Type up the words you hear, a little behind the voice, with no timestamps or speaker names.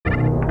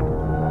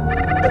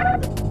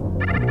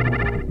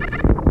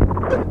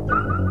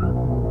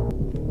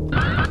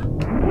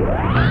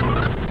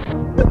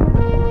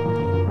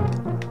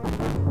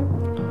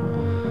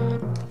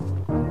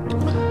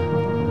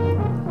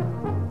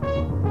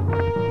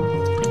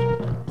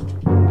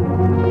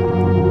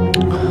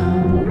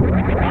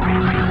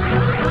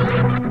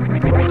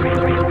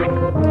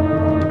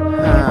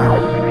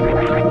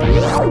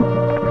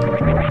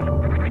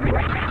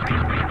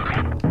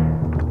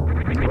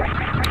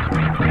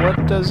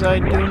suppose I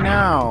do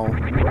now.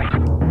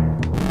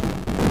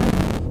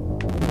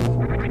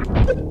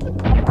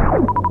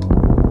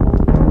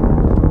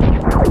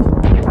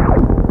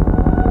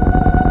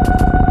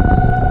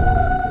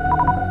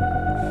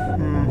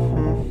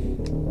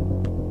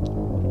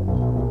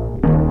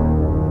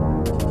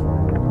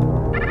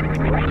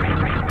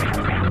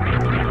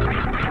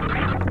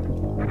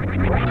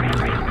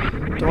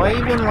 Do I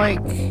even, like...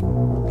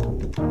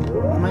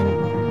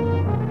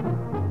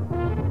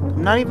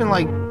 I'm not even,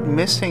 like,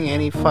 missing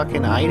any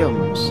fucking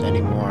items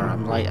anymore.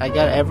 I'm like, I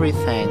got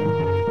everything.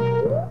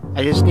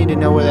 I just need to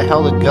know where the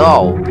hell to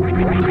go.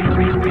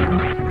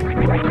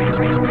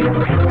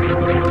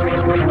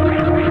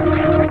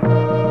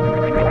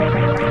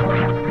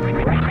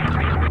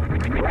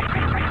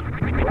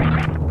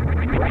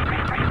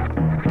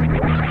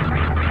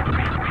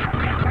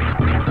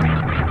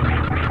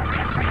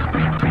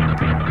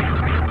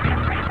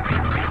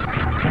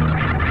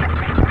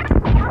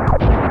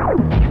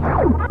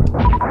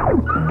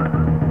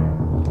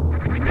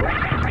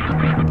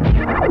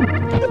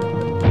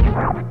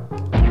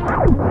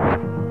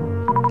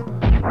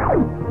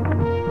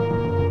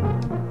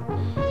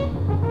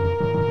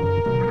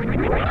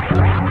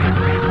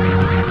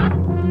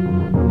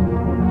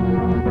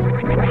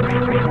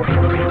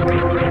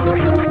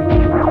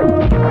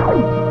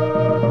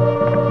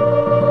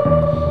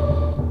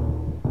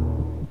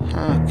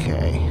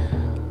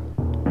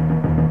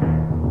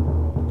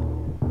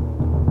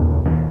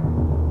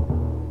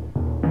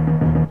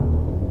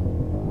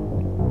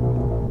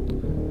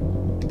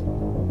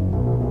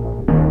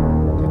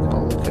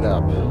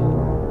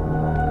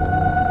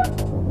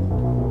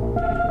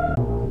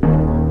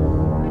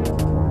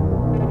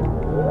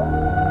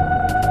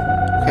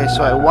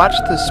 So I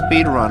watched the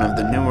speedrun of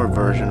the newer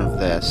version of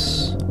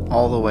this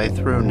all the way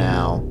through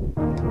now,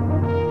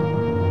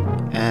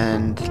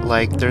 and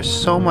like there's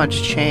so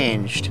much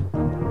changed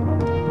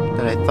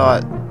that I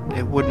thought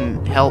it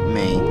wouldn't help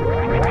me.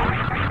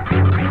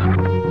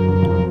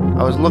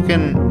 I was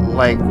looking,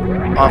 like,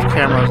 off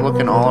camera, I was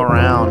looking all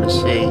around to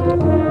see.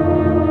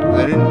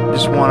 I didn't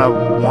just want to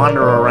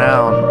wander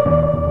around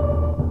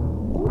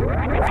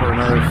for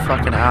another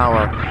fucking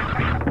hour.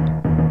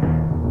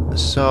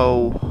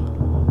 So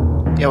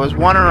yeah, I was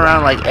wandering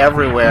around like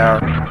everywhere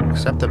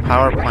except the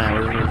power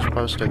plant where we were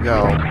supposed to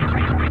go.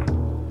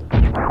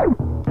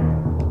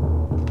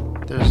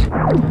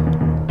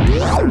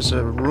 There's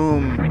a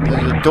room,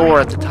 there's a door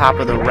at the top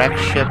of the wrecked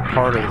ship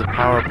part of the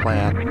power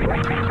plant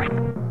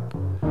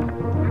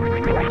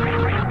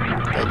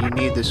that you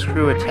need the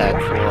screw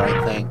attack for,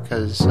 I think,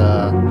 because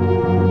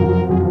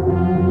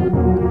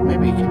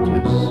maybe you could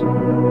use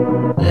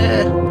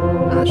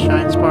a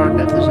shine spark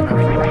if there's enough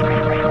room.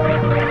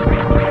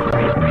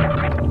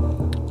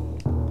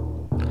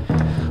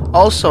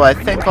 Also, I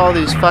think all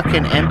these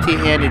fucking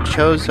empty-handed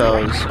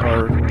chozos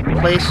are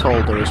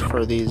placeholders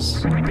for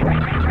these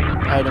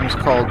items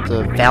called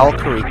the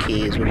Valkyrie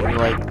keys, which are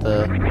like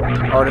the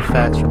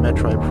artifacts from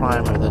Metroid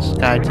Prime, or the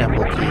Sky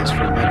Temple keys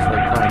from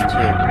Metroid Prime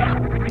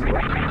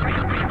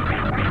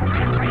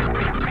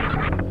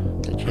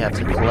 2. That you have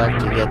to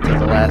collect to get to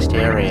the last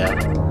area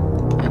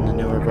in the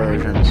newer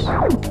versions.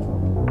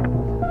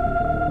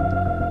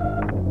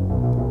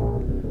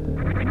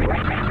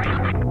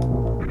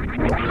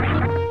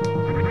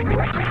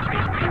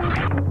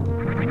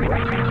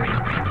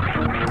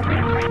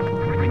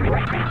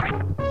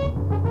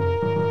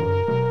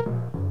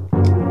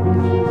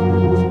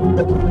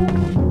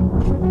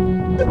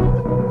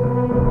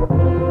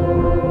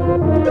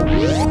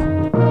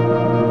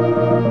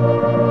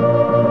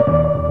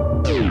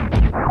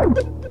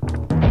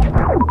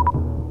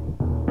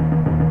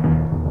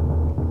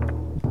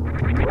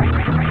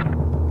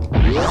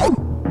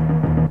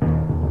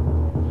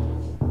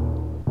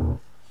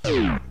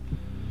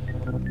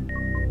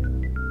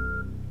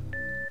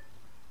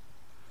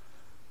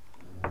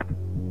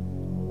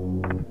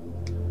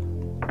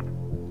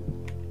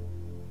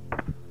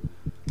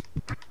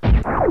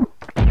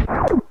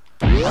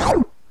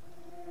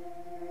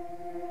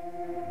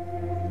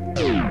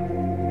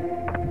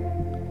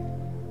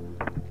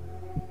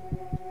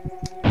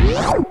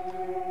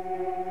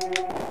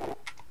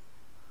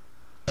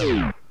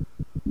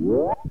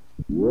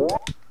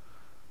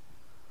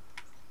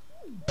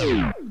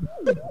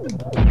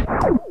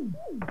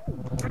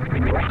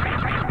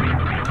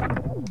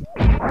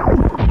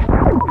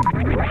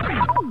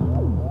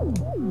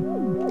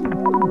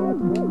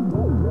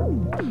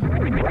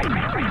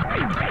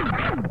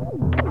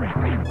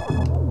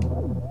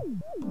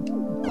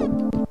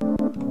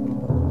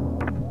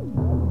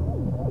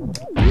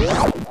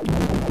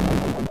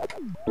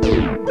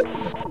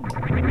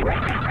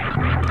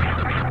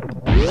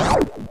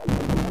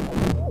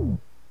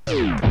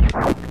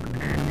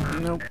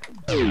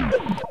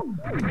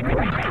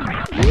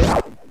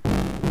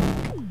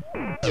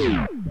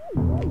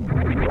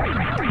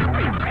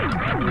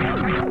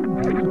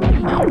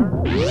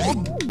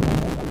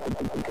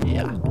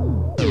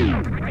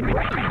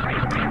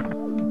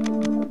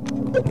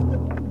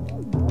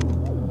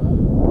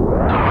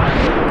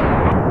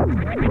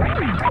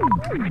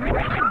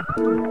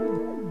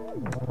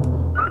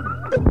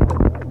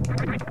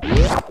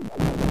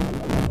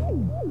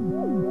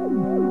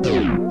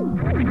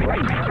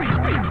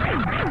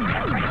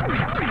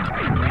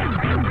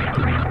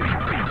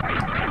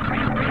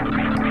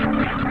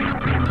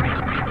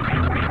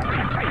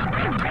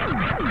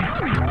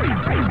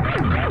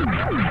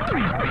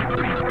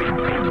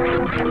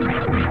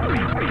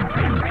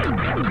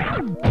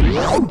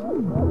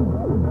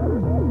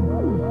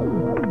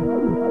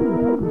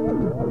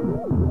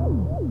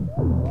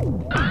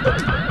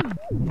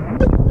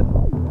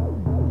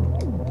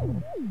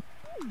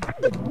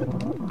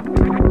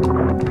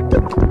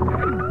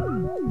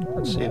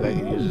 Let's see if I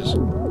can use this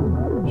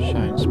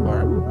shine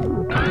spark.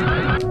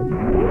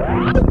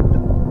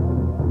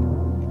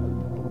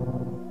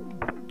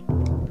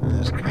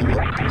 This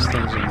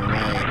thing's in the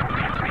way.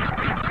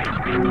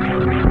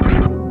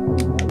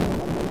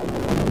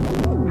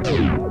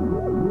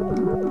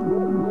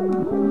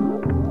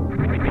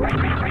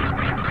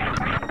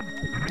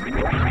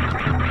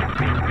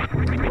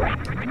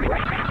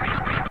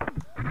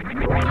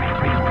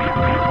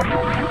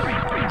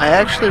 I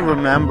actually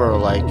remember,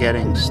 like,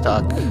 getting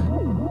stuck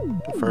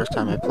the first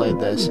time I played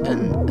this,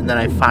 and then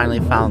I finally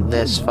found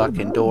this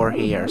fucking door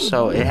here,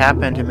 so it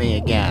happened to me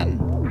again.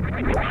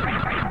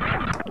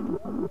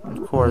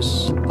 Of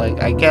course,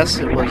 like, I guess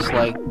it was,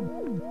 like,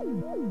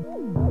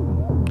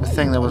 the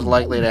thing that was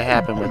likely to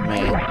happen with me.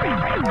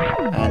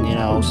 And, you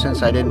know,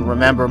 since I didn't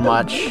remember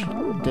much,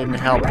 it didn't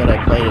help that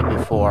I played it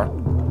before.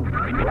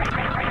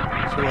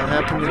 So it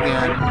happened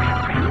again.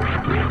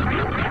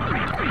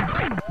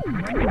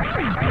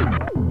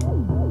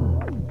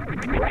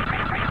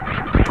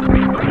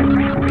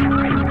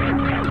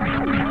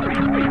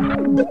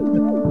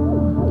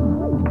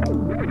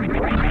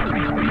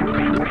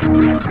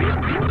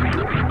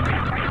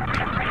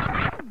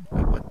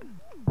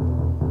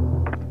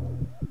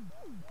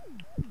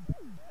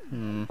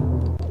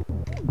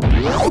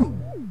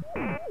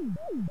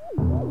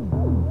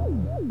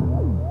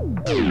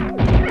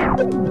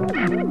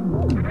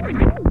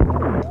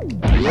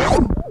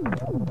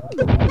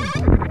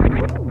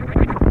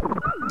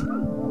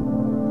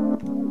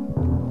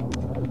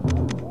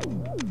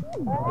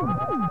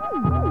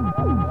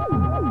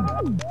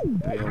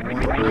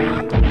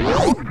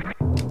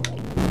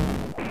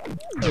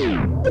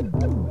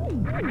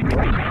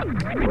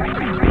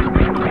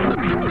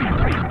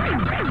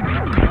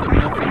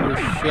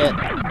 Shit.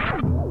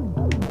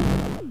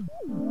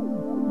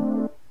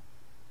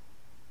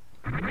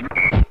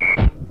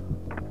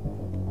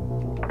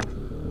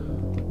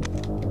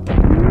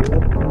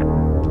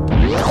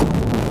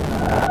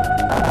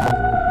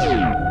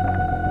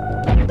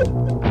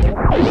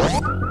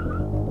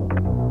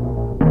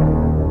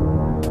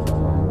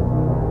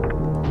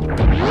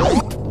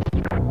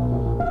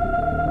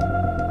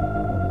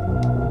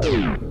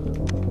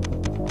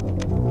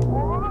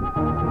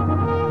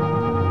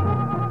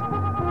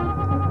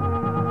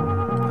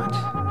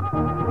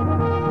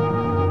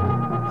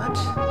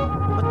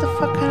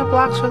 What kind of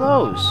blocks are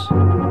those?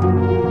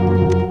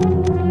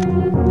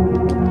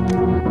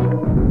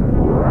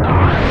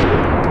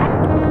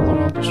 They're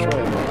all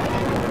destroyable.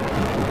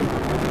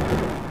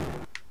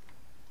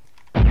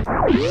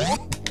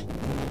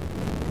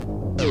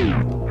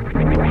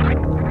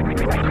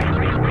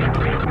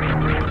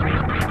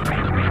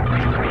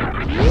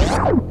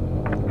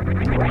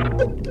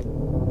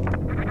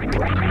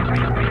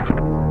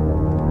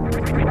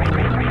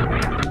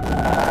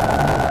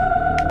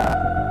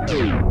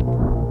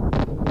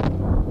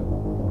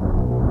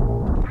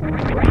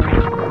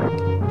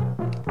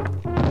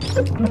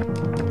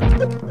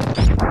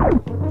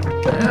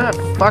 Ah,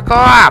 fuck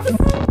off!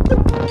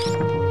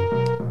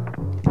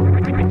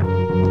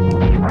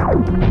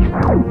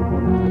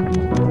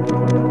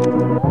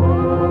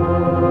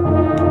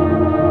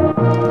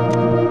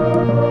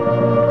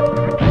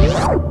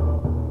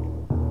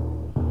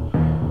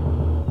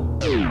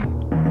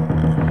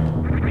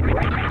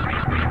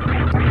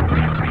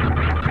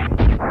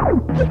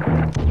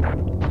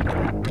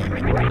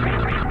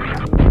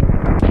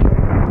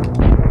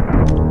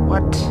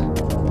 What?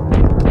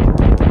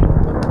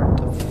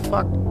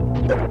 Fuck.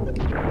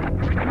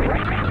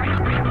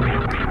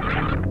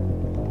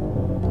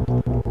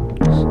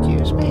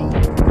 Excuse me?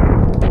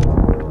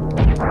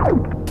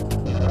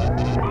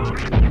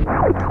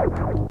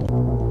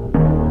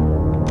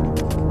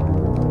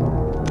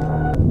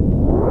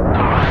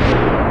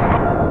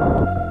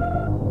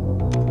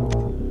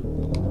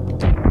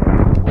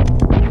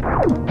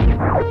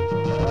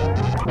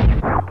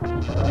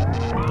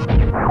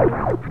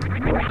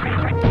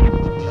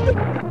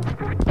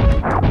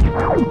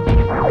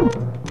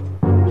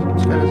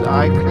 He's got his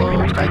eye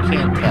closed. I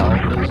can't tell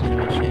because he's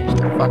gonna change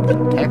the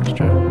fucking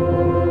texture.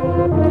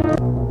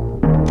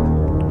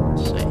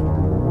 Let's see.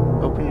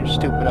 Open your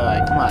stupid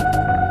eye. Come on.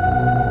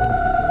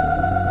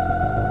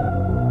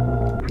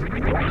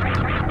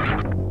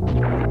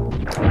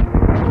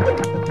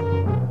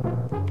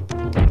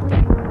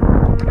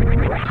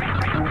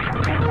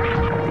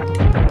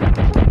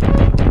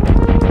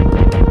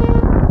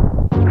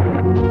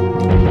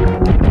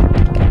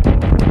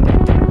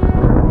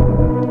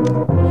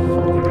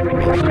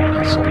 Fucking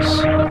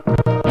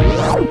missiles.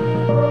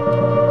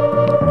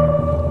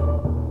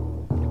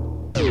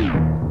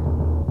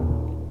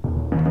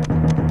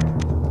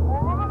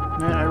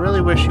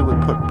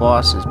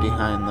 bosses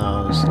behind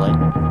those,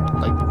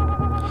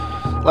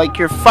 like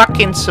you're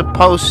fucking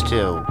supposed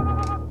to.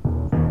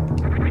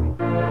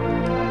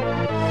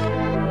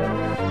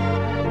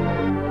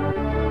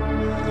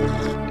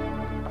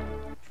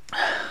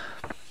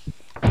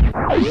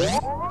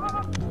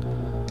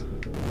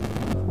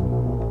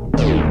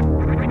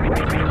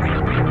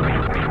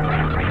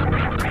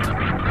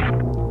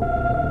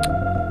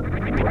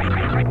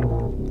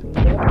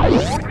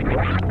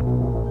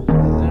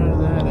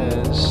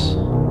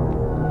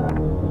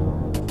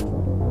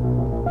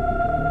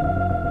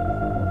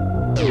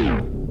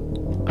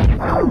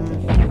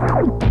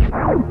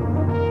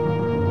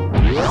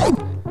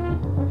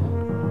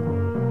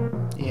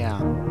 Yeah,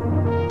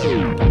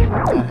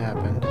 that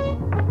happened.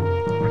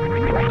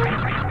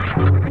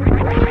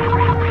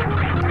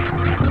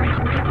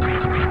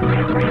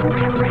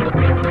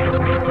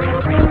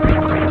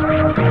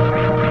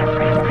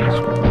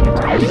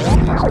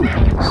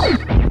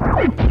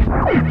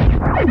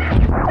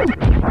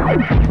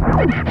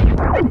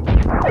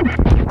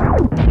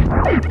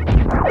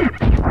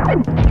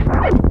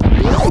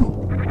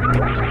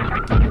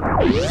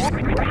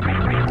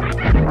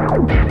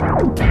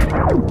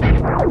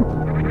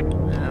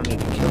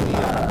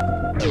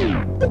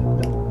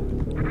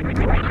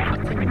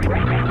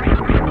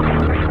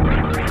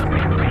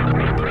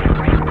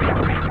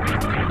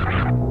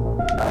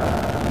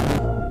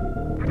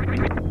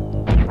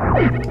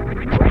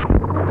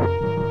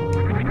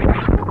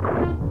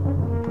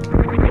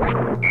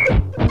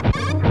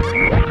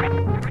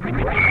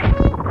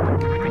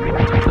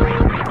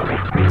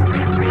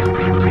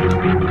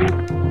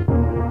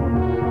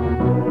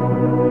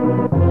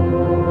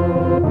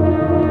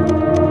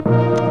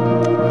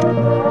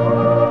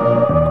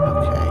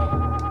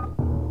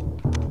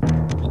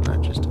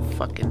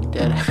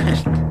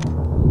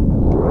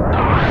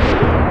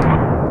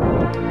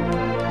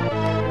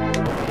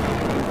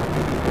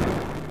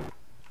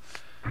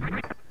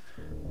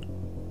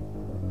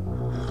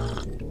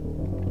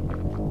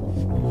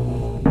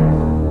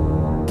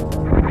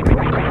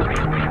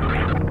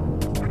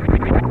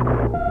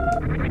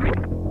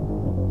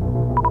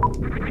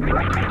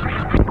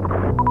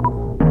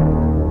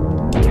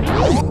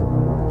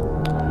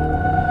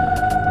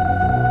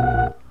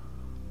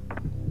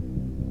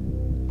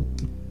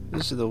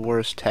 This is the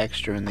worst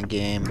texture in the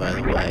game, by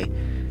the way.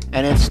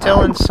 And it's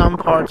still in some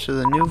parts of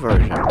the new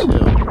version,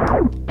 too.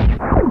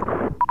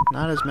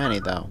 Not as many,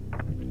 though.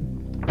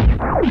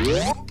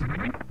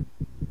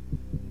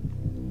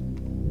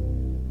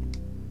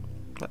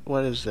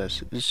 What is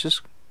this? It's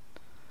just...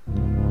 Oh,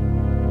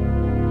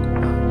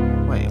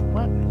 wait,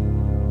 what?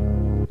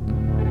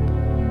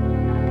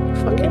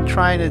 Fucking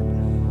trying to...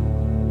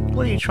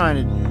 What are you trying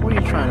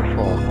to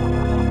pull?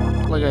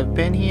 Like I've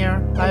been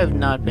here? I have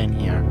not been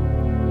here.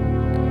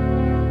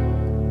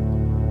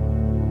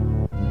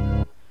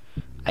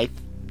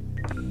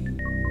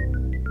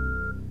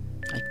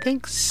 I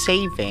think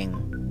saving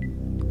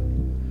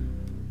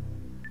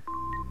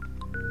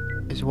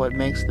is what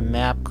makes the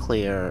map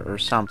clear or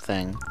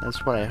something.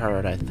 That's what I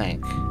heard, I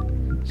think.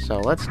 So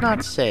let's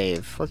not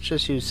save. Let's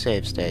just use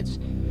save states.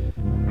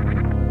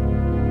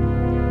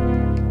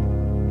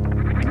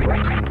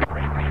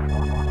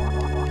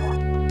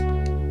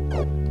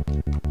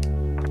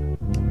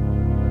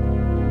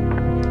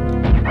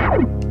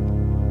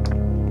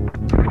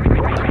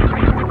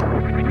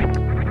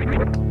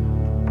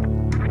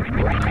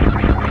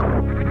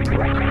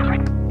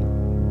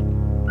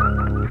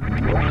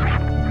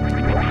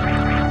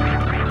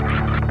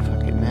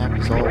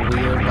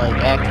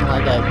 Acting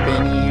like I've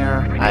been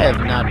here. I have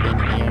not been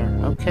here,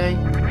 okay?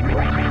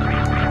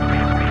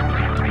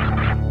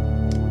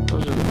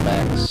 Those are the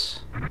facts.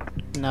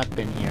 Not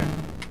been here.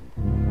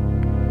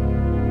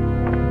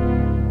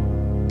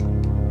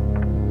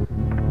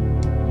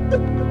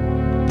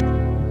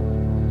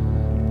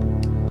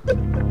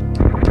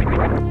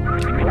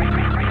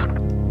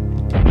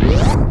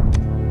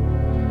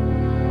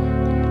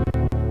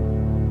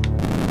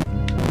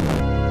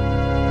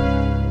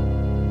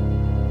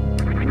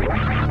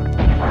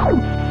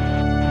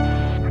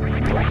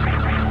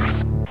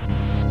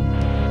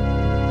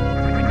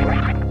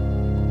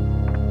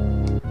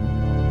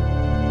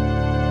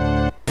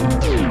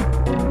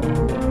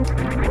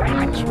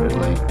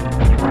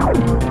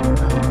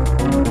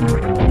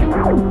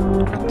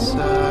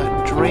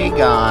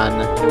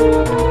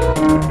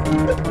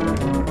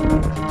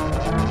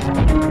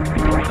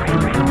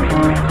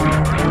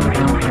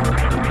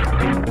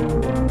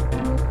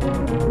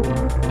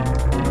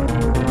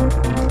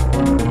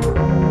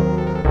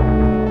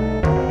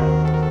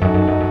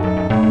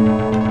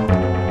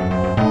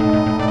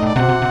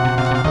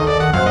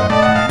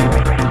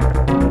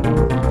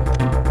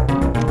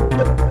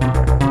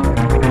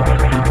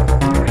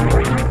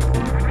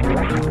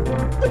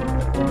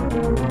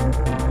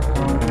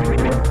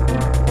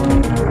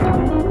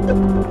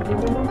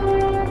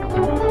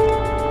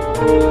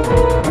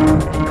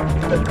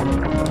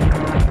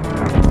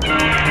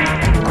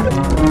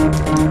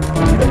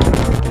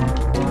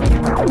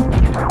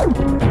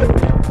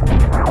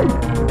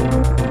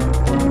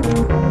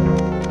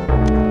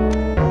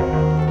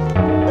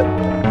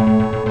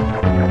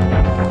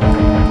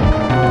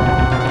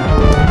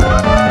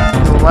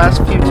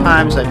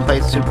 times I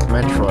played Super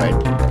Metroid,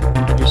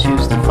 I just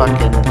used the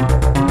fucking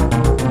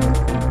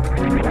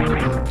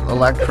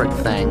electric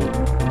thing.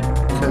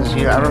 Because,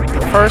 you know,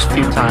 the first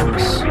few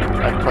times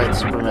I played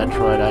Super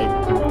Metroid, I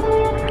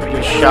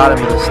just shot him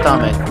in the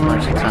stomach a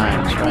bunch of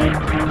times, right?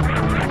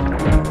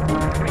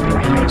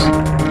 It was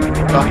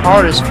the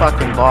hardest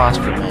fucking boss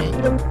for me.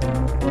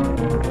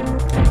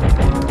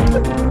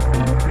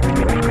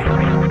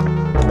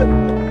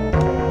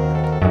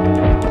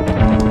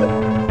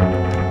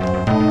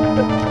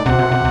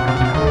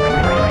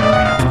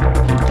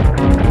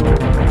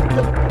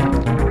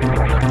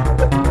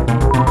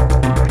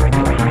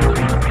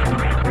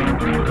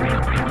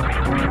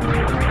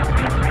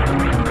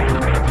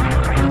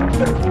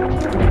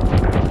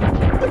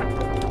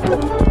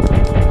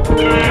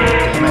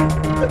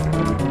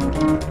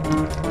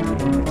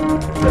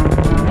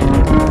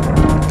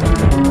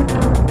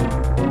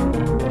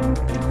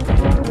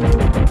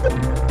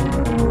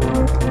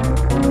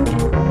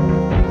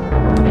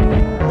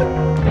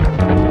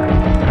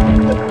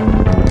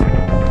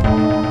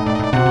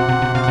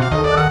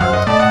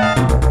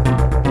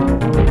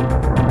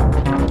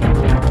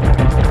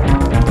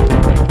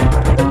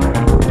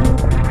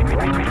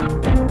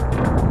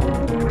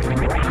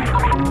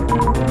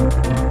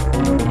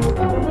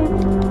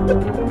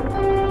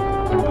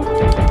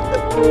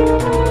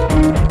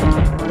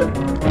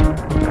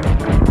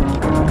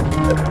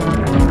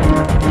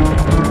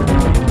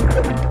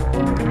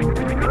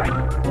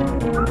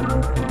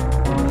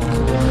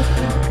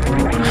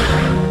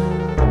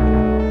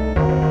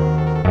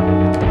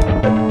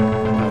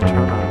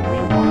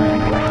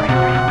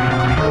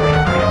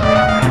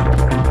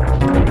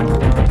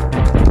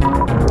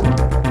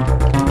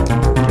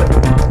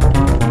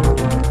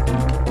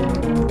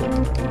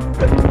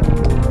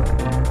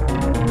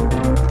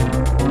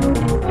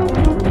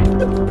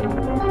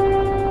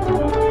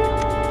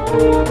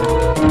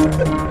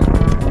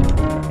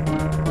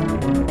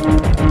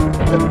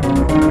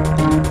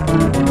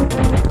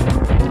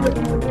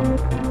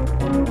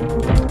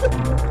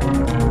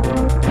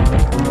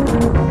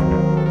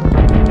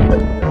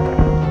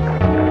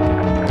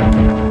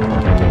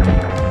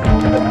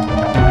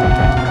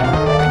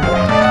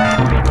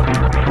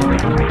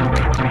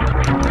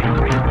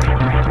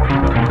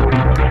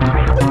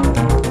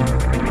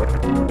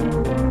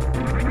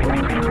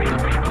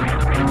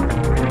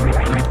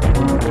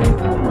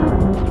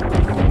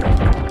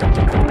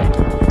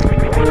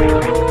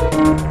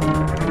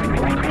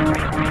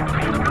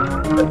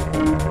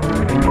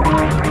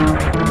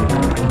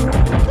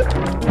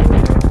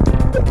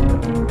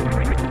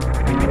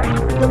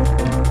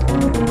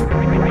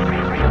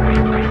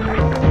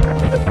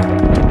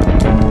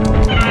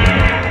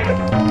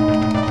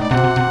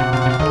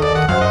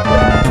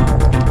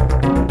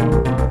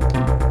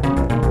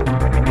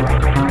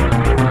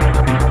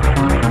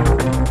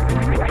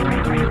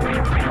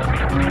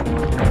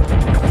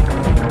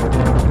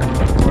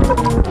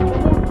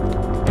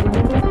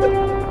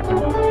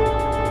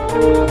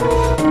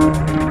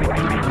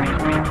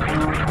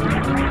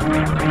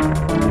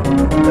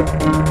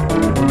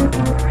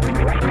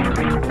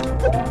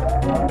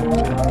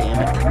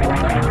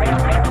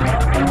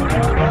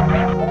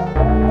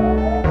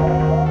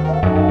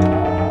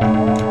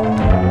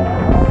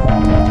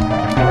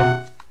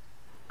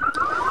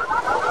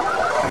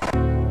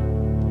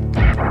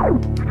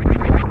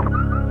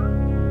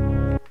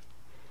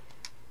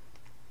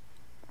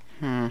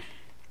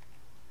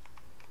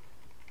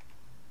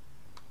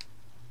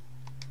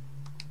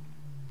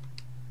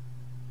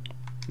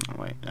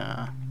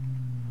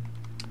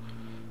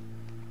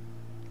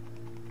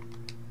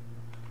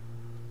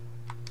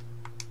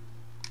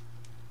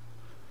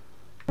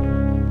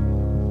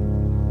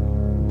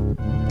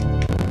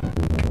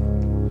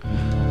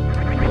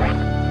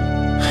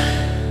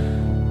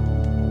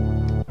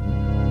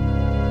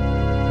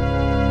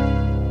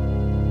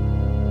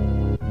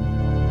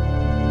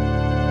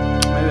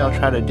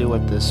 Try to do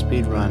what the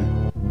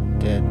speedrun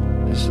did.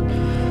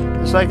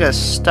 It's like a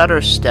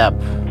stutter step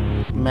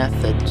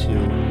method to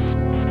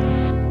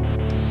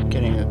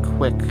getting a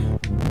quick...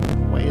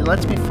 Wait, it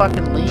lets me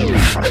fucking leave.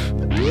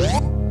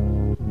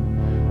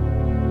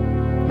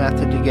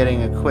 Method to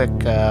getting a quick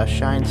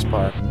shine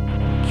spark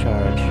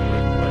charge.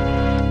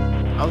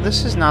 Oh,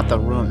 this is not the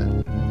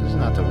room. This is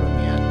not the room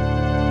yet.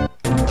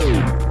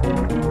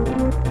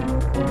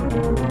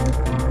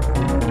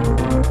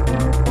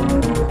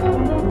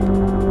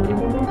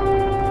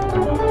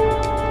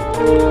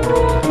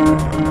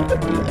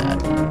 Do that.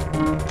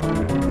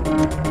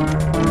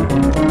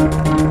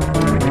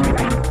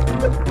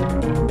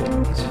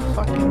 He's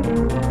fucking...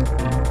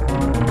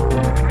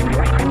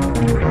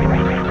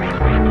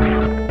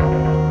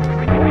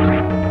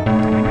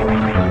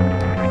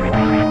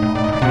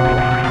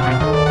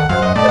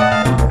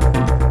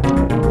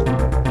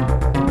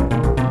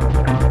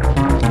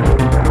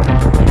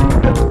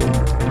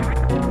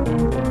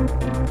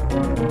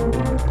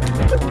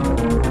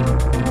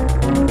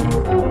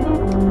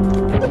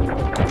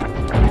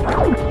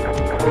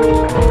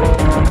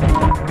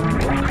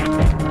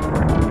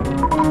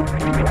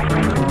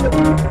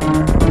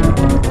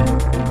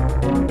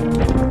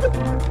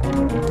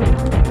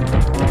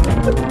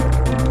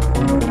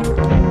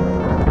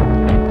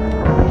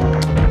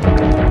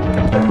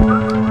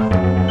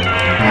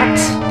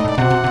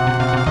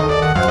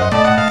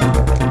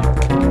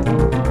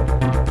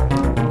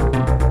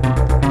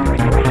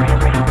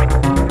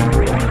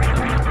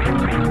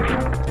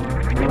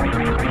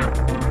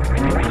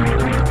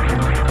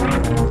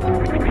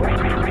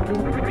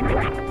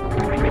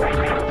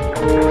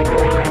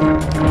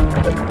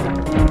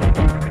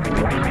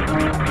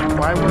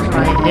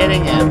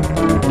 hitting him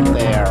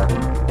there.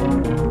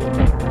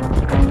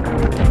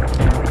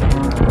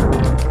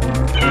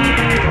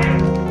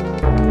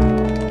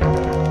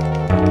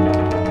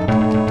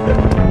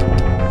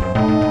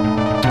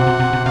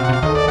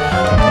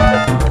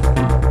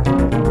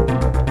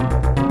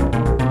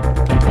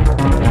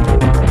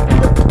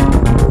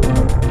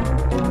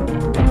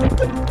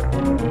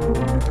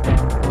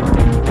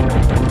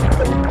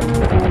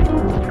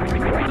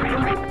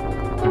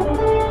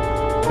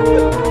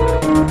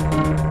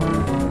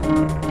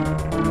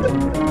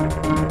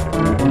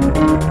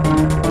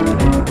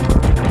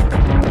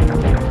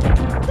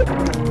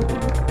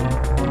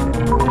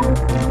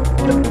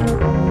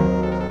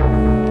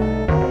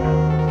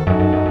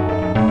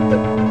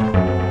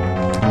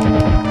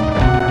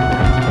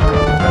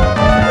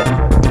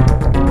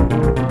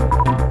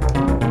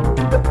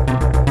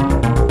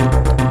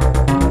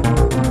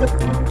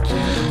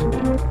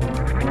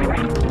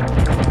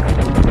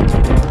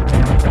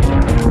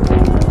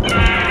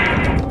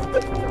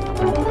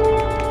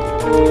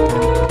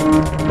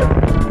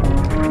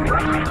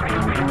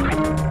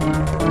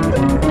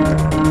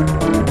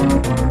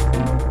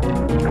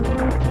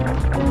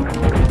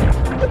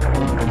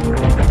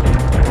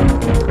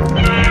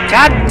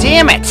 God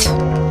damn it!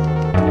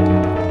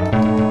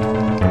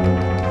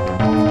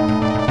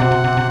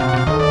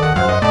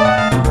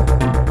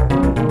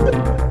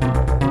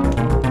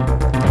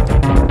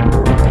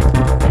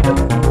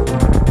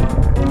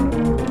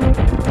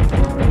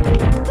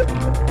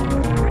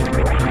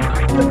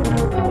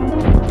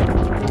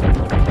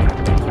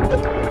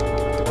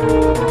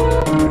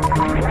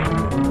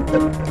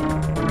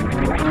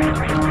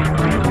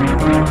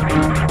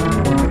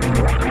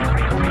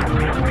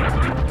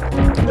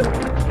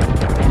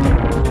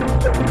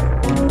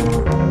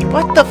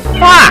 What the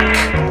fuck?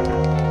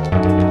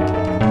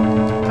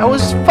 I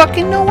was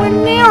fucking nowhere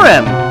near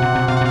him.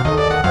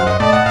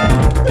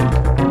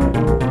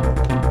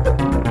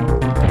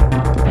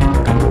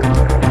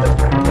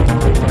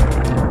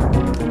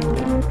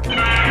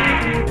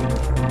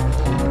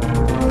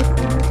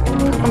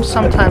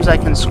 Sometimes I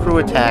can screw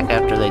attack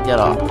after they get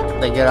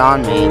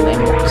on me, and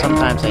then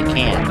sometimes I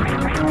can't.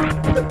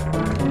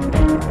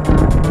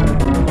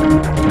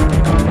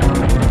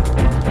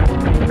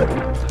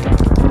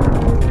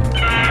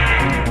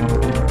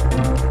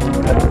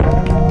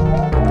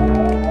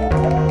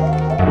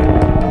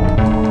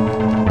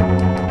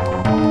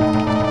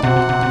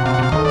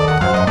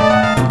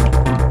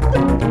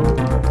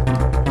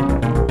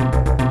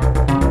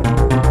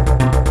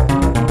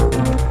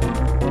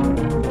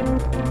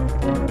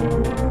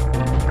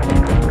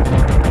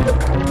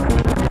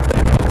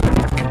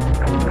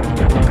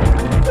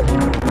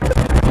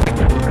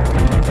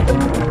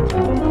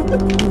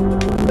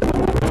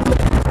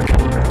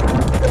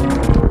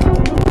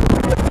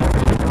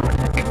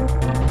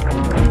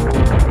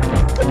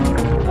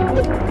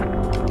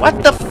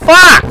 What the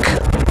fuck?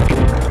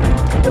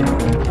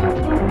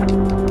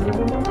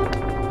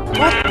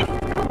 What?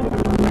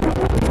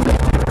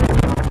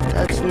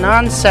 That's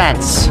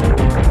nonsense.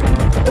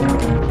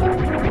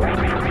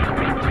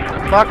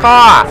 Fuck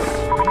off.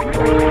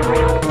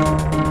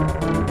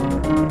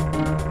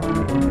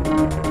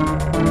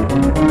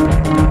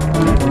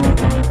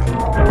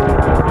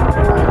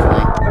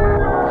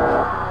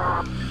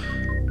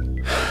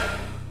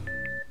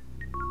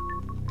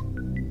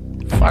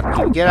 Fuck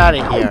you, get out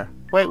of here.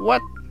 Wait,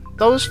 what?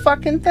 Those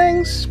fucking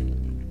things?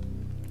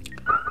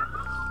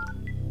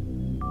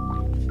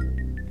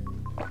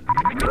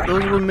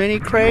 Those were mini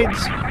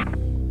crades?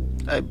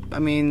 I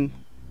mean,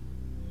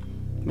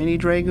 mini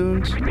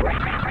dragoons?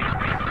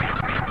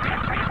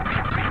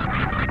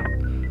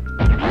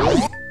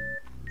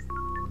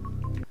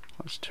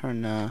 Let's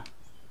turn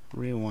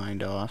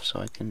rewind off so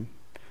I can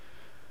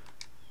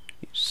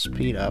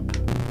speed up.